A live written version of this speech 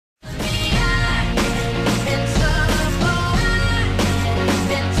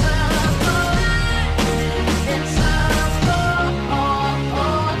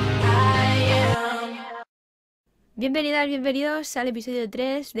Bienvenidas, bienvenidos al episodio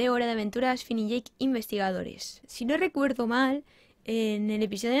 3 de Hora de Aventuras, Finn y Jake, Investigadores. Si no recuerdo mal, en el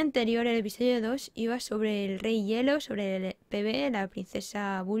episodio anterior, el episodio 2, iba sobre el rey hielo, sobre el bebé, la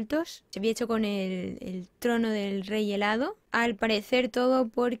princesa Bultos. Se había hecho con el trono del rey helado. Al parecer todo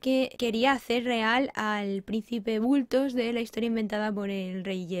porque quería hacer real al príncipe Bultos de la historia inventada por el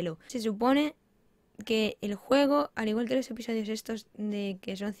rey hielo. Se supone que el juego, al igual que los episodios estos de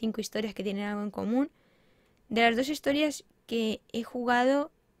que son 5 historias que tienen algo en común, de las 2 historias que he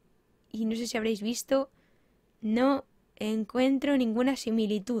jugado, y no sé si habréis visto, no encuentro ninguna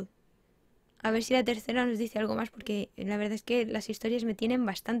similitud. A ver si la tercera nos dice algo más, porque la verdad es que las historias me tienen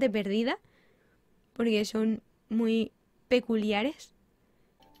bastante perdida, porque son muy peculiares.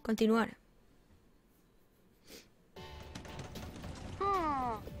 Continuar.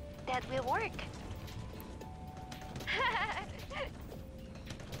 That will work.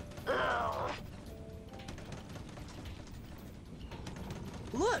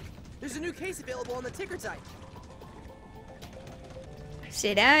 Look, there's a new case available on the ticker type.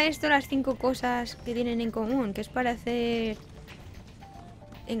 ¿Será esto las 5 cosas que tienen en común? Que es para hacer...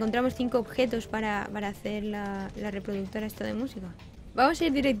 Encontramos 5 objetos para hacer la reproductora esta de música. Vamos a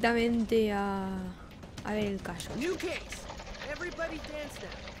ir directamente a ver el caso. New case. Everybody dance now.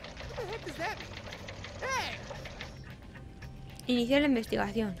 What the heck does that mean? Hey! Iniciar la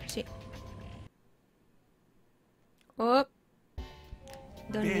investigación, sí. Oh.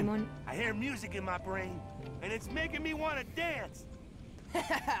 Don Limón. I hear music in my brain, and it's making me want to dance.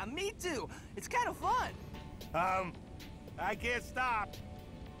 Me too. It's kind of fun. I can't stop.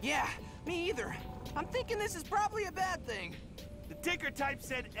 Yeah, me either. I'm thinking this is probably a bad thing. The ticker type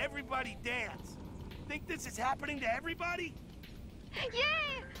said everybody dance. Think this is happening to everybody?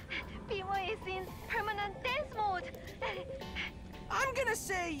 Yay! People is in permanent dance mode. I'm gonna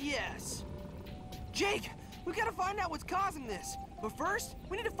say yes. Jake, we gotta find out what's causing this. But first,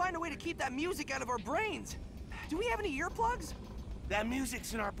 we need to find a way to keep that music out of our brains. Do we have any earplugs? That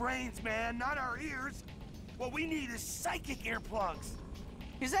music's in our brains, man, not our ears. What we need is psychic earplugs.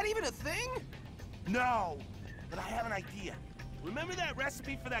 Is that even a thing? No, but I have an idea. Remember that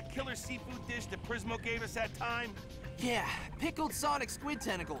recipe for that killer seafood dish that Prismo gave us that time? Yeah, pickled sonic squid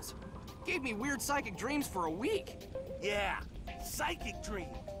tentacles. Gave me weird psychic dreams for a week. Yeah, psychic dream.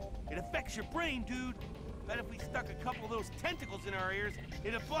 It affects your brain, dude. Bet if we stuck a couple of those tentacles in our ears,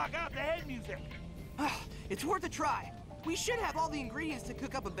 it'd block out the head music. It's worth a try. We should have all the ingredients to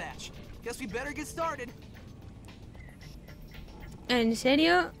cook up a batch. Guess we better get started. ¿En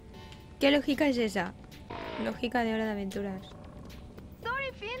serio? ¿Qué lógica es esa? Lógica de Hora de Aventuras.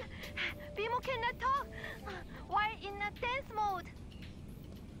 Sorry, Finn. People cannot talk while in a dance mode.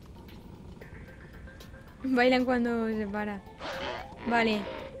 Bailan cuando se para. Vale.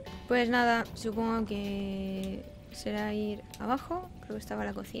 Pues nada, supongo que será ir abajo. Creo que estaba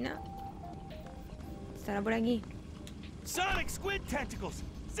la cocina. Estará por aquí. Sonic squid tentacles!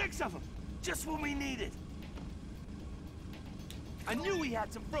 6 of them! Just what we needed! I knew we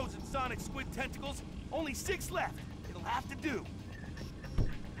had some frozen sonic squid tentacles. Only 6 left. It'll have to do.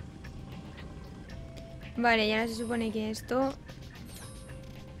 Vale, y ahora se supone que esto...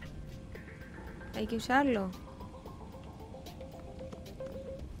 hay que usarlo.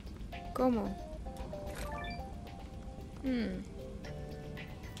 ¿Cómo? I'm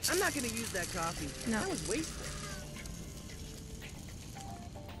not gonna use that coffee. No. That was wasteful.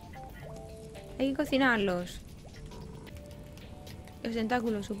 Hay que cocinarlos. Los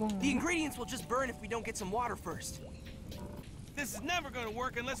tentáculos, supongo. The ingredients will just burn if we don't get some water first. This is never gonna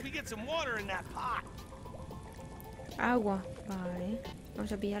work unless we get some water in that pot. Agua. Vale.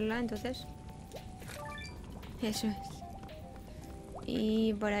 Vamos a pillarla, entonces. Eso es.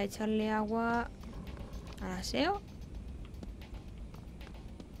 Y para echarle agua al aseo.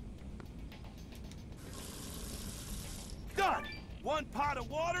 Done! 1 pot of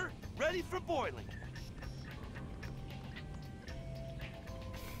water, ready for boiling.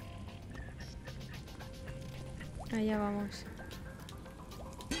 Allá vamos.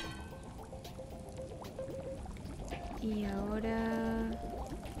 Y ahora...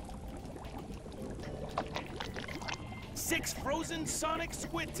 6 frozen sonic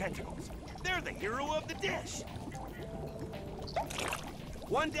squid tentacles. They're the hero of the dish.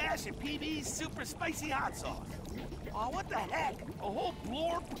 1 dash of PB's super spicy hot sauce. Oh, what the heck? A whole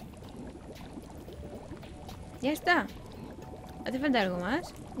blorb? Ya está. ¿Hace falta algo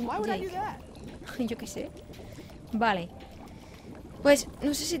más? Why would I do Jake. that? Yo qué sé. Vale. Pues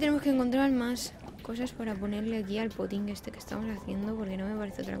no sé si tenemos que encontrar más cosas para ponerle aquí al potingue este que estamos haciendo, porque no me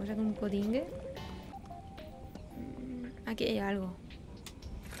parece otra cosa que un potingue. Aquí hay algo.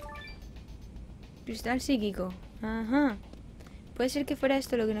 Cristal psíquico. Ajá. Puede ser que fuera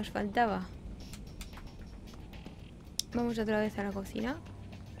esto lo que nos faltaba. Vamos otra vez a la cocina.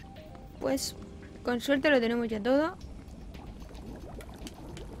 Pues con suerte lo tenemos ya todo.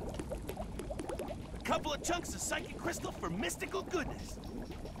 Couple of chunks of psychic crystal for mystical goodness.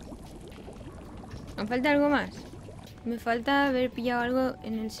 ¿Me falta algo más? Me falta haber pillado algo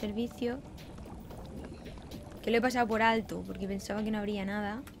en el servicio. Que lo he pasado por alto porque pensaba que no habría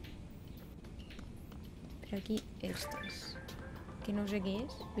nada. Pero aquí estos. Que no sé qué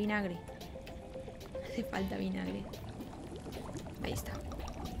es. Vinagre. Hace falta vinagre. Ahí está.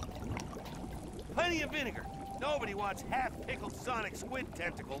 Plenty of vinegar. Nobody wants half-pickled sonic squid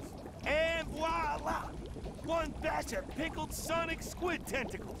tentacles. And voila! One batch of pickled sonic squid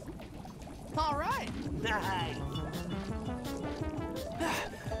tentacles. All right. Nice.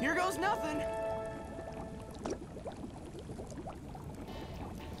 Here goes nothing.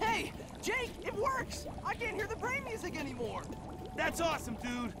 Hey, Jake, it works. I can't hear the brain music anymore. That's awesome,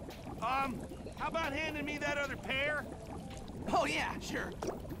 dude. How about handing me that other pair? Oh yeah, sure.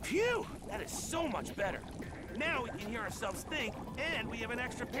 Phew! That is so much better. Now we can hear ourselves think, and we have an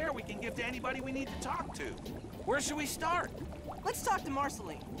extra pair we can give to anybody we need to talk to. Where should we start? Let's talk to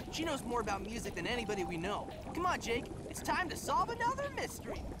Marceline. She knows more about music than anybody we know. Come on, Jake. It's time to solve another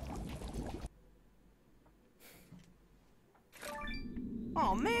mystery.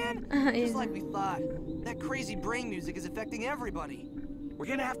 Oh man, just like we thought. That crazy brain music is affecting everybody. We're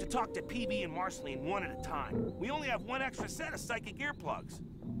gonna have to talk to PB and Marceline one at a time. We only have one extra set of psychic earplugs.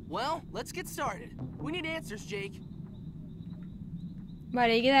 Well, let's get started. We need answers, Jake.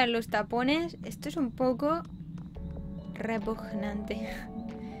 Vale, hay que dar los tapones. Esto es un poco repugnante.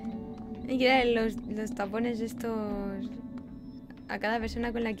 Hay que dar los tapones estos a cada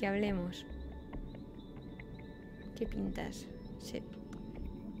persona con la que hablemos. ¿Qué pintas? Sí.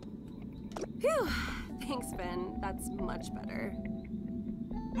 Phew. Thanks, Ben. That's much better.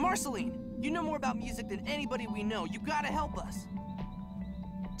 Marceline, you know more about music than anybody we know. You gotta help us.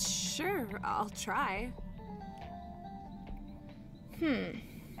 Sure, I'll try.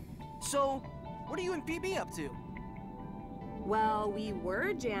 So, what are you and PB up to? Well, we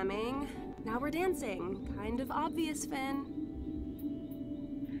were jamming. Now we're dancing. Kind of obvious, Finn.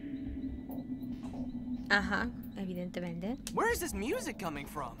 Ajá, evidentemente. Where is this music coming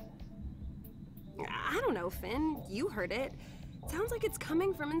from? I don't know, Finn. You heard it. Sounds like it's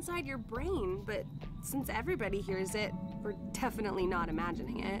coming from inside your brain, but since everybody hears it, we're definitely not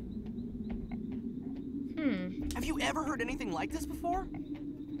imagining it. Have you ever heard anything like this before?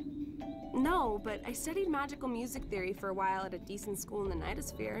 No, but I studied magical music theory for a while at a decent school in the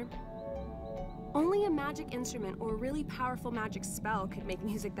Nightosphere. Only a magic instrument or a really powerful magic spell could make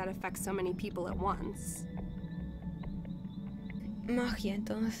music that affects so many people at once. Magia,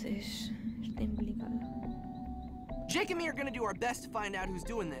 entonces. Está implicada. Jake and me are gonna do our best to find out who's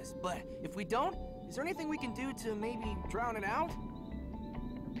doing this, but if we don't, is there anything we can do to maybe drown it out?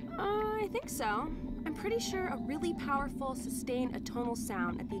 I think so. I'm pretty sure a really powerful, sustained atonal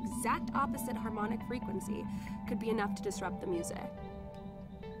sound at the exact opposite harmonic frequency could be enough to disrupt the music.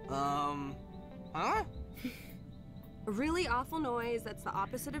 Huh? A really awful noise that's the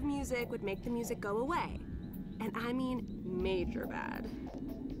opposite of music would make the music go away. And I mean major bad.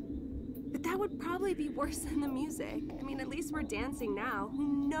 But that would probably be worse than the music. I mean, at least we're dancing now.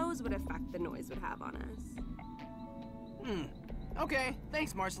 Who knows what effect the noise would have on us? Okay,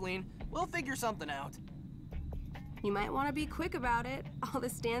 thanks, Marceline. We'll figure something out. You might want to be quick about it. All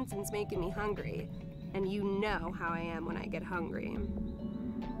this dancing's making me hungry. And you know how I am when I get hungry.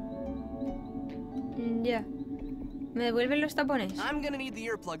 Ya. ¿Me devuelven los tapones? I'm gonna need the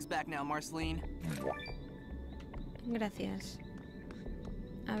earplugs back now, Marceline. Gracias.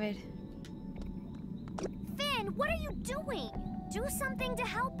 A ver. Finn, what are you doing? Do something to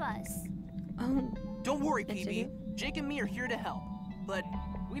help us. Oh, Don't worry, ¿En PB. serio? Jake and me are here to help, but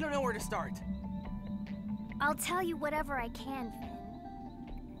we don't know where to start. I'll tell you whatever I can, Finn.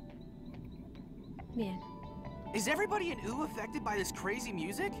 bien. Is everybody in OO affected by this crazy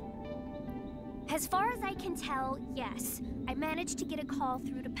music? As far as I can tell, yes. I managed to get a call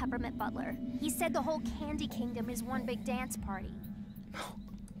through to Peppermint Butler. He said the whole Candy Kingdom is one big dance party.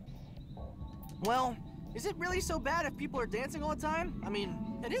 Well, is it really so bad if people are dancing all the time? I mean,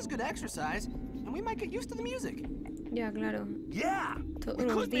 it is good exercise, and we might get used to the music. Ya, claro. Yeah! Todos We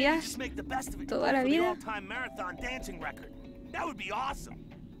los could maybe días, just make the best of it toda la for the vida. all-time marathon dancing record. That would be awesome.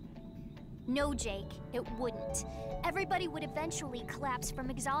 No, Jake, it wouldn't. Everybody would eventually collapse from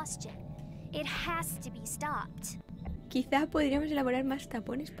exhaustion. It has to be stopped. Quizá podríamos elaborar más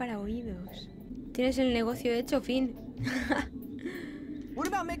tapones para oídos. Tienes el negocio hecho, Finn. What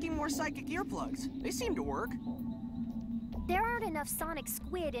about making more psychic earplugs? They seem to work. There aren't enough sonic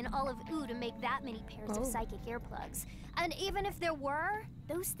squid in all of Oo to make that many pairs of psychic earplugs. And even if there were,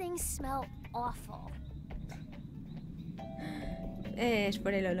 those things smell awful. Es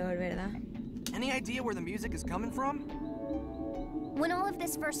por el olor, ¿verdad? Any idea where the music is coming from? When all of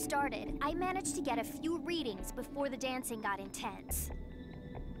this first started, I managed to get a few readings before the dancing got intense.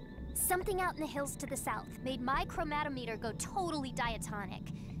 Something out in the hills to the south made my chromatometer go totally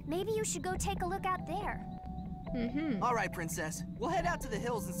diatonic. Maybe you should go take a look out there. All right, Princess. We'll head out to the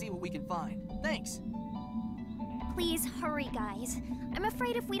hills and see what we can find. Thanks. Please hurry, guys. I'm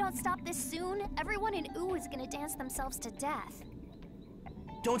afraid if we don't stop this soon, everyone in Oo is gonna dance themselves to death.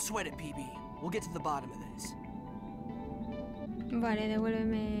 Don't sweat it, PB. We'll get to the bottom of this. Vale,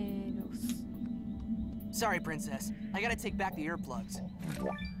 devuélveme los... Sorry, Princess. I gotta take back the earplugs.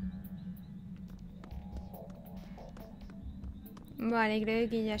 Vale, creo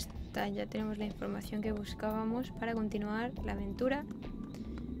que ya está. Ya tenemos la información que buscábamos para continuar la aventura.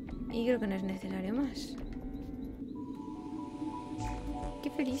 Y creo que no es necesario más. Qué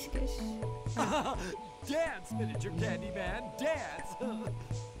feliz que es. Dance, miniature candy man, dance!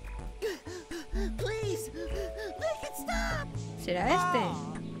 Please, make it stop! ¿Será este?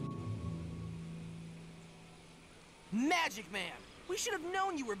 Magic Man! We should have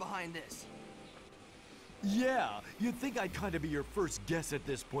known you were behind this. Yeah, you'd think I'd kind of be your first guess at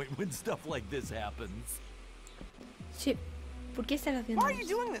this point when stuff like this happens. Sí. ¿Por qué estás haciendo Why are you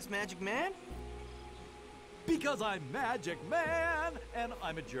eso? doing this, Magic Man? Because I'm Magic Man, and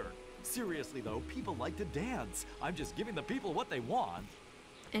I'm a jerk. Seriously though, people like to dance. I'm just giving the people what they want.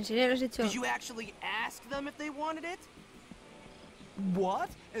 ¿En serio lo has hecho? Did you actually ask them if they wanted it? What?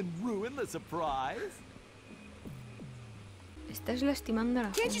 And ruin the surprise? Estás lastimando a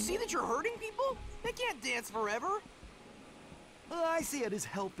la Can't you gente. see that you're hurting people? They can't dance forever. I see it as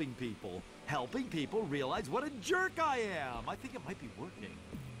helping people. Helping people realize what a jerk I am. I think it might be working.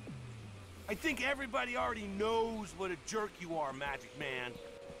 I think everybody already knows what a jerk you are, Magic Man.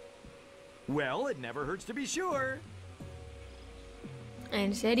 Well, it never hurts to be sure.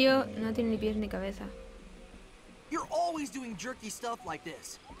 En serio, no tiene ni pies ni cabeza. You're always doing jerky stuff like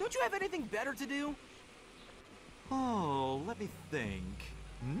this. Don't you have anything better to do? Oh, let me think.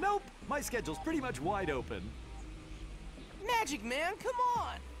 Nope, my schedule's pretty much wide open. Magic Man, come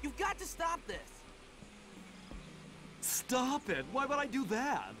on! You've got to stop this. Stop it! Why would I do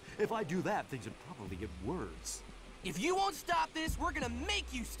that? If I do that, things would probably get worse. If you won't stop this, we're gonna make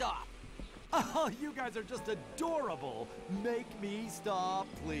you stop. Oh, you guys are just adorable. Make me stop,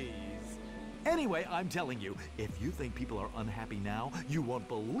 please. Anyway, I'm telling you, if you think people are unhappy now, you won't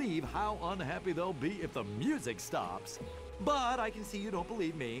believe how unhappy they'll be if the music stops. But I can see you don't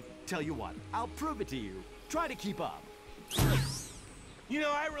believe me. Tell you what, I'll prove it to you. Try to keep up. You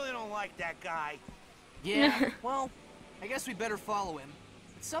know, I really don't like that guy. Yeah, well, I guess we better follow him.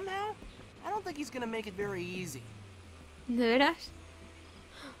 But somehow, I don't think he's gonna make it very easy. ¿De veras?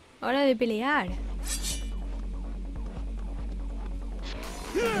 Hora de pelear.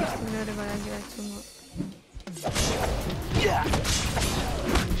 Esto me lo recordaba que era chungo.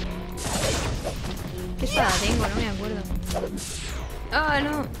 ¿Qué espada tengo? No me acuerdo. ¡Ah,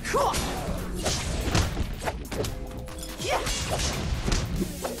 no!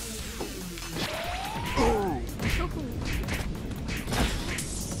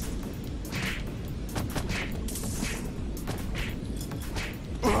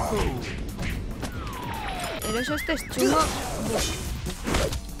 El oso este es chungo.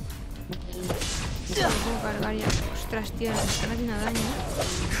 No puedo cargar ya. Ostras, tío, nos están haciendo daño.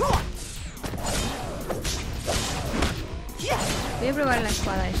 Voy a probar la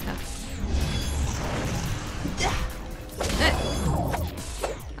espada esta.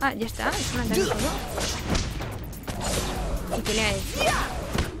 Ah, ya está. Es un ataque todo. ¿Y qué le ha hecho?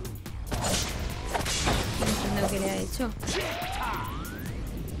 No entiendo qué le ha hecho.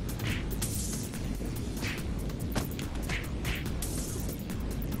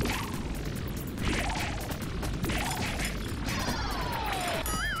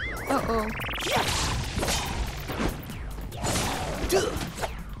 Oh.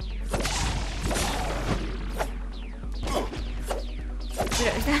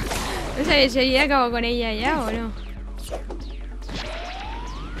 Pero esta... No sabía si ya acabó con ella ya o no.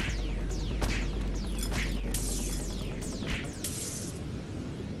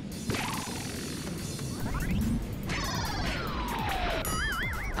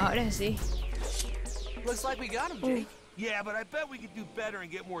 Ahora sí. Looks like we got him, Jake. Yeah, but I bet we could do better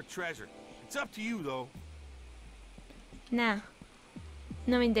and get more treasure. It's up to you, though. Nah.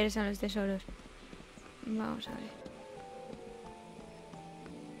 No me interesan los tesoros. Vamos a ver.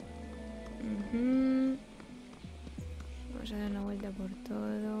 Vamos a dar una vuelta por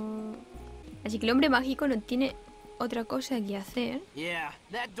todo. Así que el hombre mágico no tiene otra cosa que hacer. Yeah,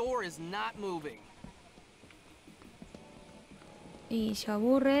 that door is not moving. Y se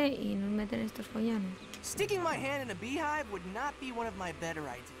aburre y nos meten estos follanes. Sticking my hand in a beehive would not be one of my better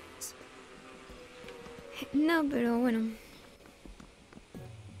ideas. No, pero bueno.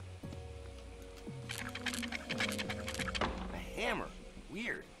 A hammer.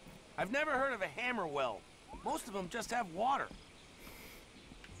 Weird. I've never heard of a hammer well. Most of them just have water.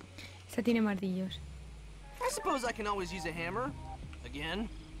 Esta tiene martillos. I suppose I can always use a hammer. Again.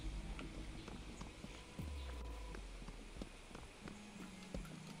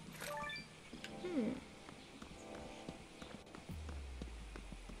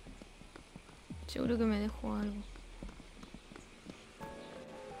 Seguro que me dejo algo.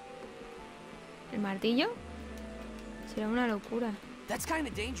 ¿El martillo? Será una locura. That's kind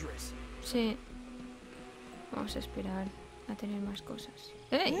of dangerous. Sí. Vamos a esperar a tener más cosas.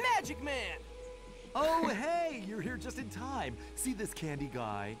 ¡Ey! Magic Man! Oh, hey, you're here just in time. See this candy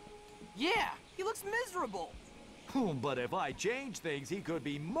guy? Yeah, he looks miserable. But if I change things, he could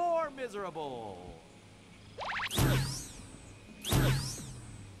be more miserable.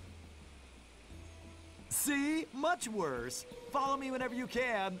 See? Much worse. Follow me whenever you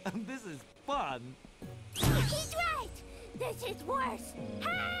can. This is fun. He's right! This is worse!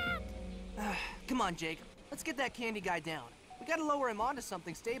 Help! Come on, Jake. Let's get that candy guy down. We gotta lower him onto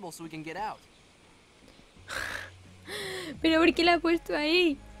something stable so we can get out. ¿Pero por qué la ha puesto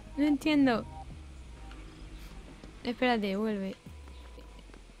ahí? No entiendo. Espérate, vuelve.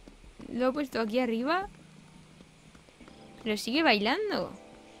 Lo he puesto aquí arriba. Pero sigue bailando.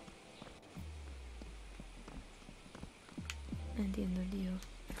 No entiendo, tío.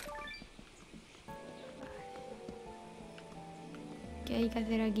 ¿Qué hay que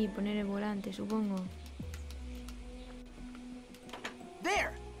hacer aquí? Poner el volante, supongo.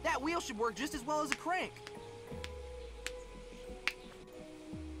 There! That wheel should work just as well as a crank.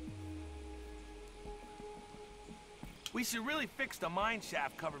 We should really fix the mine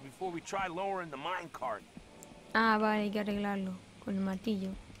shaft cover before we try lowering the mine cart. Ah, vale, hay que arreglarlo con el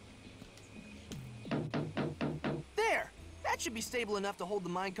martillo. There! That should be stable enough to hold the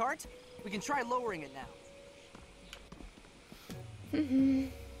minecart. We can try lowering it now.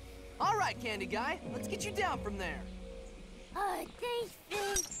 All right, candy guy. Let's get you down from there. Oh, these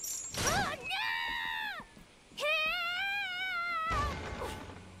things. Oh, no! Help!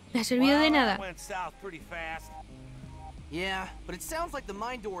 ¿Me ha servido de Well, nada? that went south pretty fast. Yeah, but it sounds like the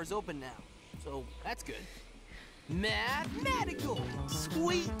mine door is open now. So, that's good. Mathematical!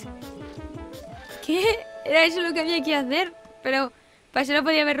 Sweet! ¿Qué? Era eso lo que había que hacer. Pero para eso lo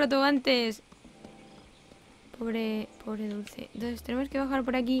podía haber roto antes. Pobre Dulce. Entonces tenemos que bajar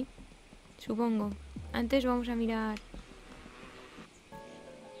por aquí. Supongo. Antes vamos a mirar.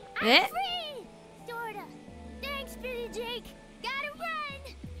 ¿Eh? Free! Sorta. Thanks, Billy Jake. Gotta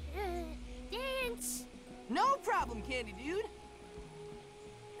run! Dance! No problem, candy dude.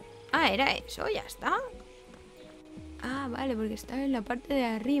 Ah, era eso, ya está. Ah, vale, porque estaba en la parte de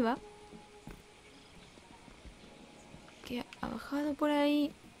arriba. Que ha bajado por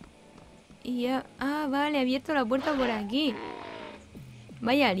ahí. Y ya... Ah, vale, ha abierto la puerta por aquí.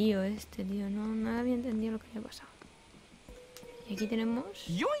 Vaya lío este, tío. No había entendido lo que había pasado. Y aquí tenemos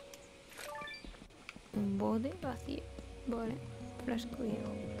Yoink! un bote vacío. Vale, frasco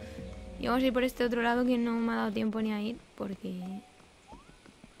viejo. Y vamos a ir por este otro lado que no me ha dado tiempo ni a ir. Porque...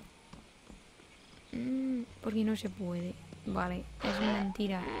 porque no se puede. Vale, es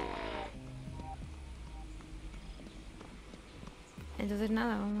mentira. Entonces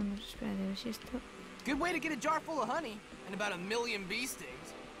nada, vámonos. Espérate, a ver si esto... Good way to get a jar full of honey and about 1,000,000 bee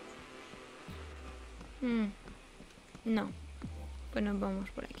stings. No. Pues nos vamos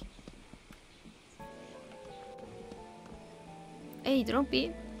por aquí. ¡Ey,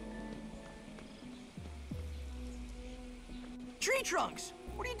 Trumpy! Tree trunks!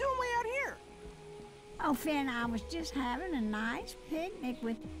 What are you doing way out here? Oh, Finn, I was just having a nice picnic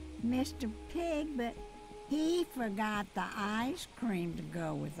with Mr. Pig, but he forgot the ice cream to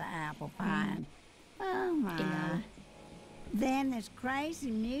go with the apple pie. Oh, my. Then this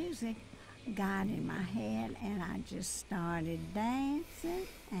crazy music got in my head, and I just started dancing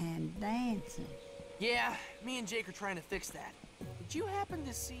and dancing. Yeah, me and Jake are trying to fix that. Did you happen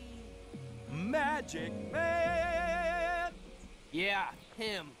to see... Magic Man! Yeah,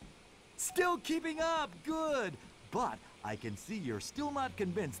 him. Still keeping up, good. But I can see you're still not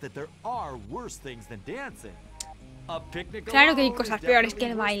convinced that there are worse things than dancing. A picnic Claro que hay alone cosas is peores que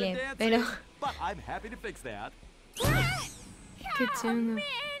definitely el worse baile, than pero... dancing, But I'm happy to fix that. Qué chungo.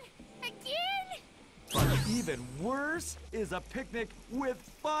 Man, again? But even worse is a picnic with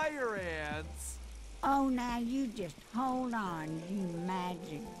fire ants. Oh, now you just hold on, you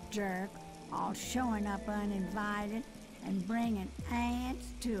magic jerk, all showing up uninvited and bringing ants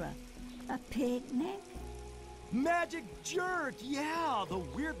to a picnic. Magic jerk, yeah, the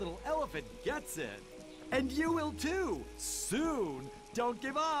weird little elephant gets it. And you will too, soon. Don't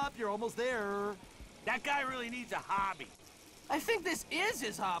give up, you're almost there. That guy really needs a hobby. I think this is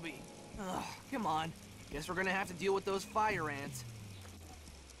his hobby. Ugh, come on. Guess we're gonna have to deal with those fire ants.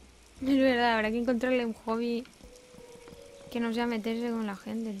 Es verdad, habrá que encontrarle un hobby que no sea meterse con la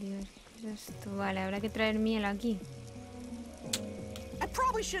gente, tío. ¿Qué es esto? Vale, habrá que traer miel aquí. I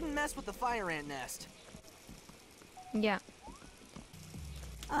probably shouldn't mess with the fire ant nest. Ya.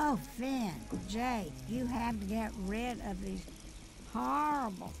 Oh, Finn, Jake, you have to get rid of these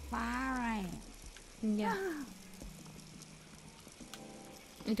horrible fire ants. Ya.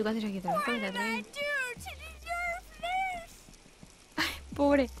 ¿Y tú qué haces aquí otra vez? ¿Qué te ha traído? Ay,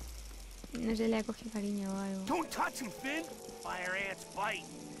 pobre. No se le ha cogido cariño o algo. Don't touch him, Finn. Fire ants bite.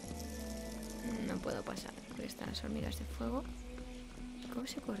 No puedo pasar porque están las hormigas de fuego. ¿Cómo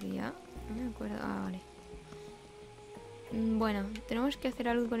se corría? No me acuerdo. Ah, vale. Bueno, tenemos que hacer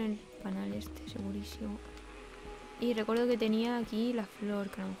algo con el panal este, segurísimo. Y recuerdo que tenía aquí la flor,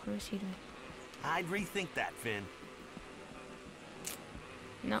 que a lo mejor me sirve. I'd rethink that, Finn.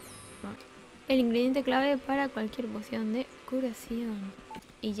 No, no. El ingrediente clave para cualquier poción de curación.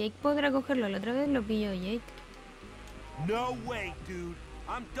 ¿Y Jake podrá cogerlo? La otra vez lo pilló Jake. No way, dude.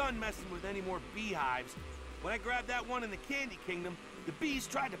 I'm done messing with any more beehives. When I grabbed that one in the Candy Kingdom, the bees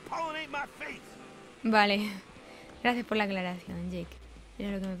tried to pollinate my face. Vale. Gracias por la aclaración, Jake.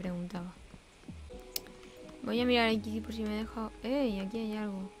 Era lo que me preguntaba. Voy a mirar aquí por si me he dejado... ¡Ey! Aquí hay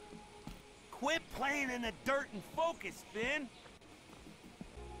algo. Quit playing in the dirt and focus, Finn.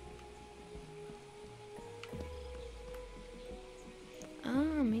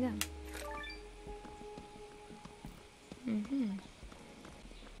 Ah, mira.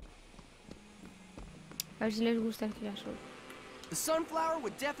 A ver si les gusta el girasol. The sunflower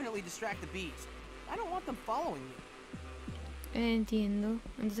would definitely distract the bees. I don't want them following me. Entiendo.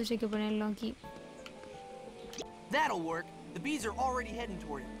 Entonces hay que ponerlo aquí. That'll work. The bees are already heading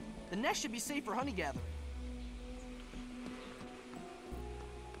toward it. The nest should be safe for honey gathering.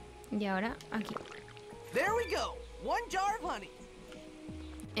 Y ahora aquí. There we go. 1 jar of honey.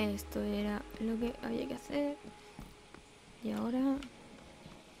 Esto era lo que había que hacer. Y ahora...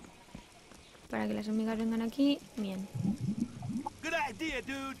 para que las hormigas vengan aquí. Bien. Good idea,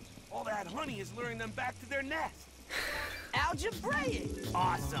 dude. All that honey is luring them back to their nest. Algebraic.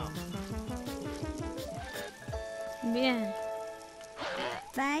 Awesome. Bien.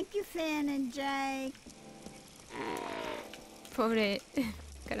 Thank you, Finn and Jake. Pobre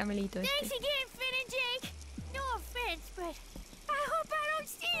caramelito Thanks este. again, Finn and Jake. No offense, but I hope I don't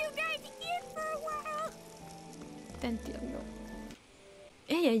see you guys again for a while. Te entiendo.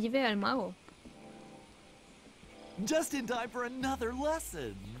 ¡Ey! Allí ve al mago. Just in time for another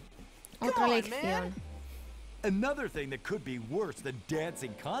lesson. Otra on, lección. man. Another thing that could be worse than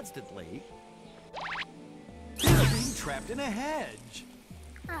dancing constantly is being trapped in a hedge.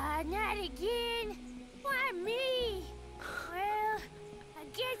 Not again. Why me? Well, I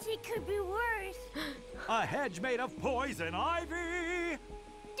guess it could be worse. A hedge made of poison ivy.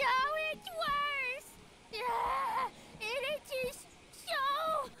 Oh, it's worse. It is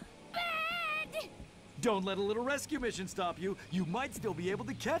so bad. Don't let a little rescue mission stop you. You might still be able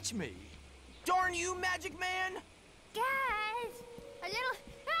to catch me. Darn you, Magic Man! Guys, a little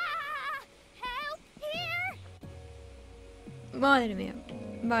help here. Madre mía.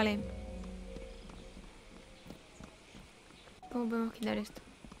 Vale. ¿Cómo podemos quitar esto?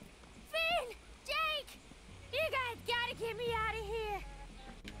 Finn, Jake, you guys gotta get me out of here.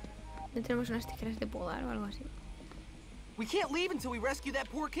 ¿No tenemos unas tijeras de podar o algo así? We can't leave until we rescue that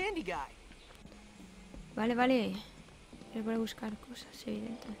poor candy guy. Vale, vale. Era para buscar cosas,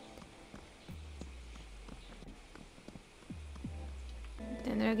 evidentemente.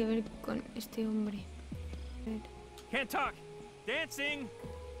 Tendrá que ver con este hombre. A ver. Can't talk. Dancing.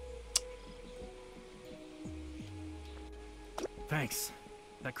 Thanks.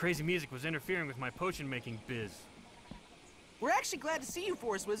 That crazy music was interfering with my potion making biz. We're actually glad to see you,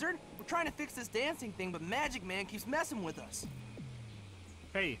 Forest Wizard. We're trying to fix this dancing thing, but Magic Man keeps messing with us.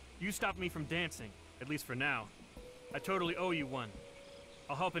 Hey, you stopped me from dancing, at least for now. I totally owe you one.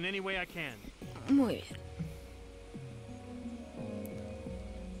 I'll help in any way I can. Muy bien.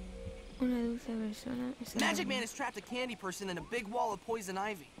 Una dulce persona. Magic Man has trapped a candy person in a big wall of poison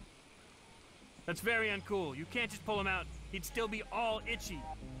ivy. That's very uncool. You can't just pull him out. He'd still be all itchy.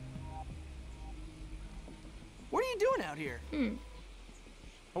 What are you doing out here?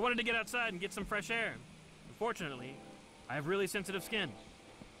 I wanted to get outside and get some fresh air. Unfortunately, I have really sensitive skin.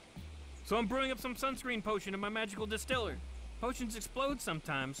 So I'm brewing up some sunscreen potion in my magical distiller. Potions explode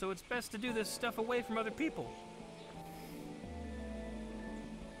sometimes, so it's best to do this stuff away from other people.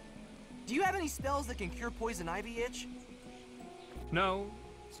 Do you have any spells that can cure poison ivy itch? No,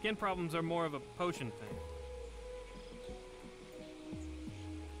 skin problems are more of a potion thing.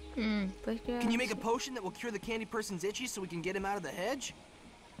 Can you make a potion that will cure the candy person's itchy so we can get him out of the hedge?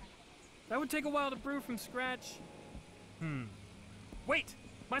 That would take a while to brew from scratch. Wait!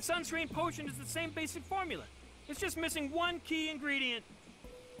 My sunscreen potion is the same basic formula. It's just missing one key ingredient.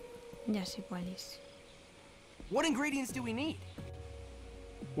 Ya sé cuál es. What ingredients do we need?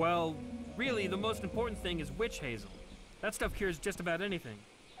 Well, really, the most important thing is witch hazel. That stuff cures just about anything.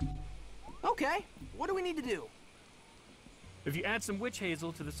 Okay, what do we need to do? If you add some witch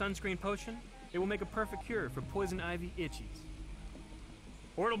hazel to the sunscreen potion, it will make a perfect cure for poison ivy itchies.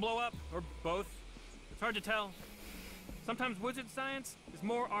 Or it'll blow up, or both. It's hard to tell. Sometimes wizard science is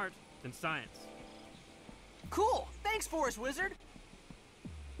more art than science. Cool! Thanks, Forest Wizard!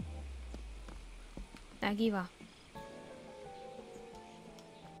 Aquí va.